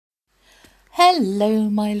Hello,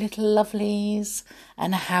 my little lovelies,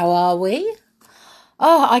 and how are we?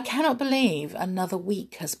 Oh, I cannot believe another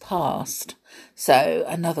week has passed. So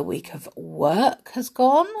another week of work has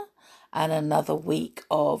gone, and another week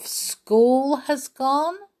of school has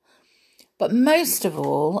gone. But most of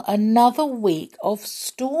all, another week of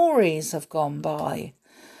stories have gone by.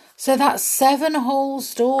 So that's 7 whole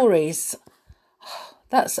stories.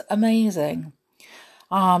 That's amazing.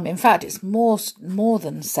 In fact, it's more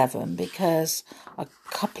than 7 because a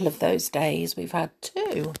couple of those days we've had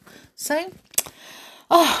 2. So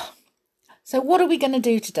what are we going to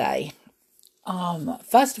do today?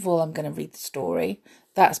 First of all, I'm going to read the story.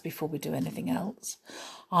 That's before we do anything else.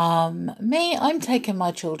 I'm taking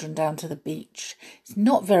my children down to the beach. It's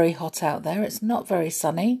not very hot out there. It's not very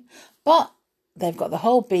sunny, but they've got the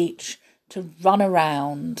whole beach to run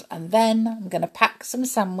around, and then I'm going to pack some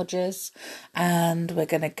sandwiches and we're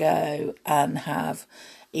going to go and have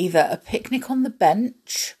either a picnic on the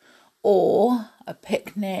bench or a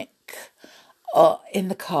picnic in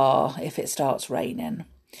the car if it starts raining.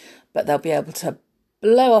 But they'll be able to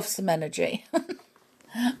blow off some energy,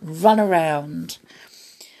 run around.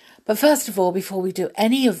 But first of all, before we do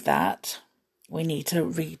any of that, we need to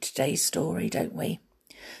read today's story, don't we?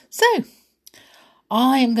 So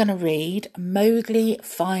I am going to read Mowgli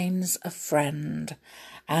Finds a Friend,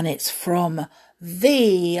 and it's from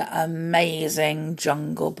the amazing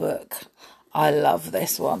Jungle Book. I love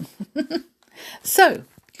this one. So,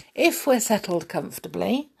 if we're settled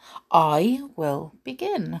comfortably, I will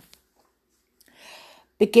begin.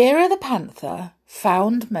 Bagheera the panther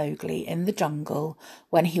found Mowgli in the jungle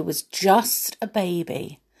when he was just a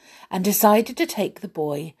baby and decided to take the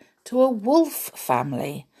boy to a wolf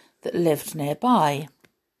family that lived nearby.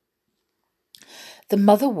 The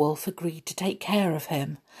mother wolf agreed to take care of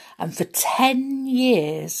him, and for 10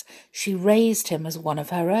 years she raised him as one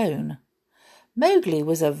of her own. Mowgli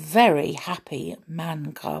was a very happy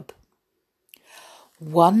man cub.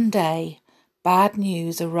 One day, bad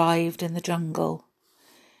news arrived in the jungle.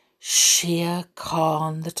 Shere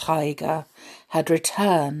Khan the tiger had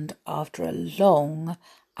returned after a long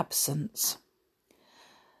absence.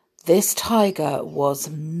 This tiger was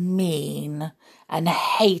mean and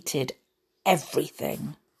hated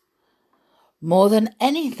everything. More than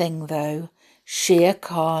anything, though, Shere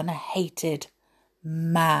Khan hated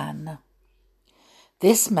man.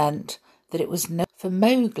 This meant that it was no for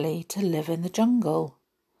Mowgli to live in the jungle.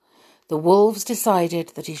 The wolves decided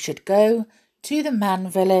that he should go to the man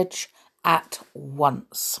village at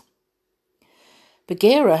once.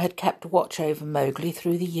 Bagheera had kept watch over Mowgli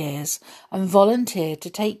through the years and volunteered to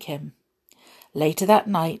take him. Later that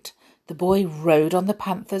night, the boy rode on the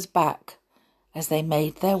panther's back as they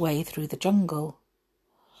made their way through the jungle.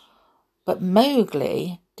 But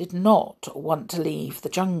Mowgli did not want to leave the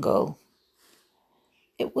jungle.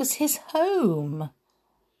 It was his home.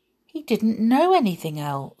 He didn't know anything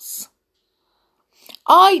else.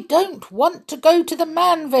 "I don't want to go to the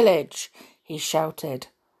man village," he shouted.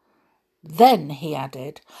 Then he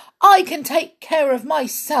added, "I can take care of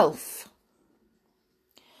myself."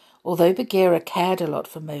 Although Bagheera cared a lot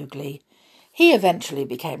for Mowgli, he eventually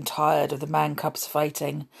became tired of the man cubs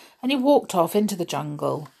fighting, and he walked off into the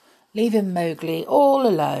jungle, leaving Mowgli all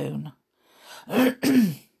alone.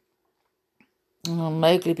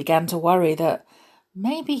 Mowgli began to worry that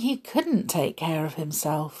maybe he couldn't take care of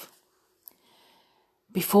himself.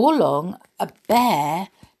 Before long, a bear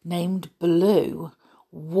named Baloo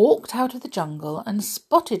walked out of the jungle and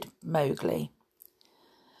spotted Mowgli.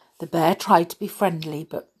 The bear tried to be friendly,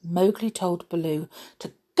 but Mowgli told Baloo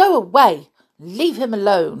to go away, leave him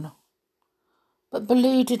alone. But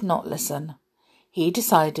Baloo did not listen. He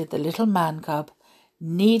decided the little man cub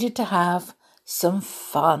needed to have some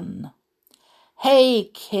fun.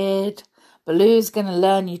 "Hey, kid, Baloo's going to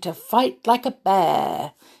learn you to fight like a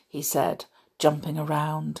bear," he said, jumping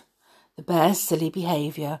around. The bear's silly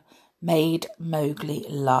behaviour made Mowgli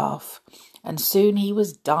laugh, and soon he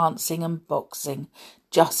was dancing and boxing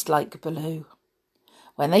just like Baloo.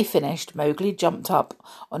 When they finished, Mowgli jumped up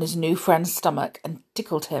on his new friend's stomach and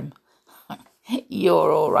tickled him.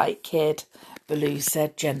 "You're all right, kid," Baloo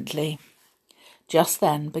said gently. Just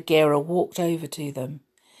then, Bagheera walked over to them.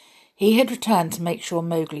 He had returned to make sure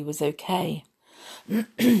Mowgli was okay.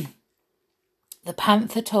 The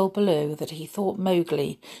panther told Baloo that he thought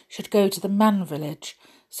Mowgli should go to the man village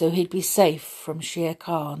so he'd be safe from Shere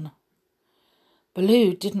Khan.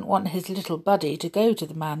 Baloo didn't want his little buddy to go to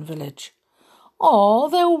the man village. "Oh,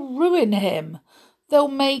 they'll ruin him. They'll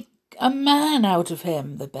make a man out of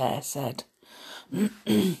him," the bear said.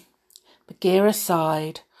 Bagheera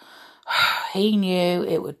sighed. he knew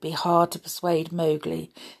it would be hard to persuade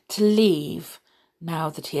Mowgli to leave now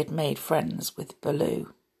that he had made friends with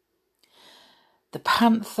Baloo. The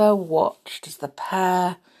panther watched as the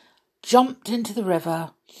pair jumped into the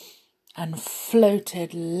river and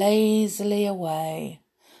floated lazily away,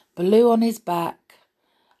 Baloo on his back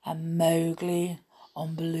and Mowgli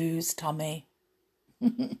on Baloo's tummy.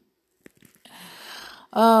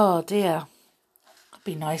 Oh dear. It'd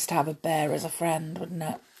be nice to have a bear as a friend, wouldn't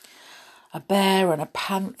it? A bear and a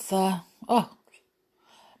panther. Oh,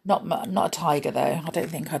 not a tiger though. I don't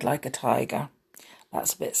think I'd like a tiger.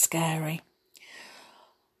 That's a bit scary.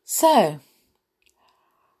 So,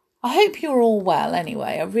 I hope you're all well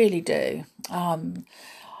anyway. I really do.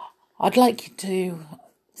 I'd like you to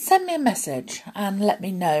send me a message and let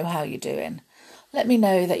me know how you're doing. Let me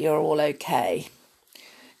know that you're all okay.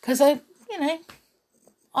 Because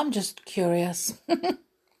I'm just curious.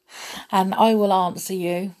 And I will answer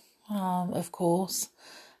you, of course.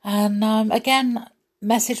 And again,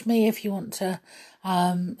 message me if you want to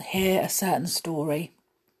hear a certain story.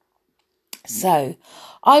 So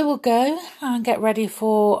I will go and get ready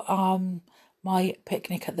for my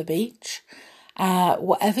picnic at the beach.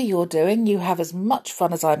 Whatever you're doing, you have as much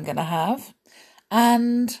fun as I'm going to have.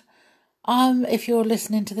 And if you're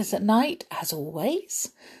listening to this at night, as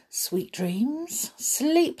always, sweet dreams,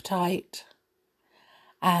 sleep tight,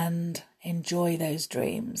 and enjoy those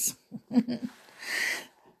dreams.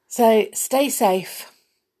 So stay safe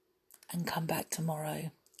and come back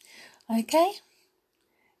tomorrow. Okay?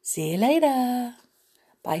 See you later.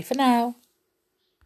 Bye for now.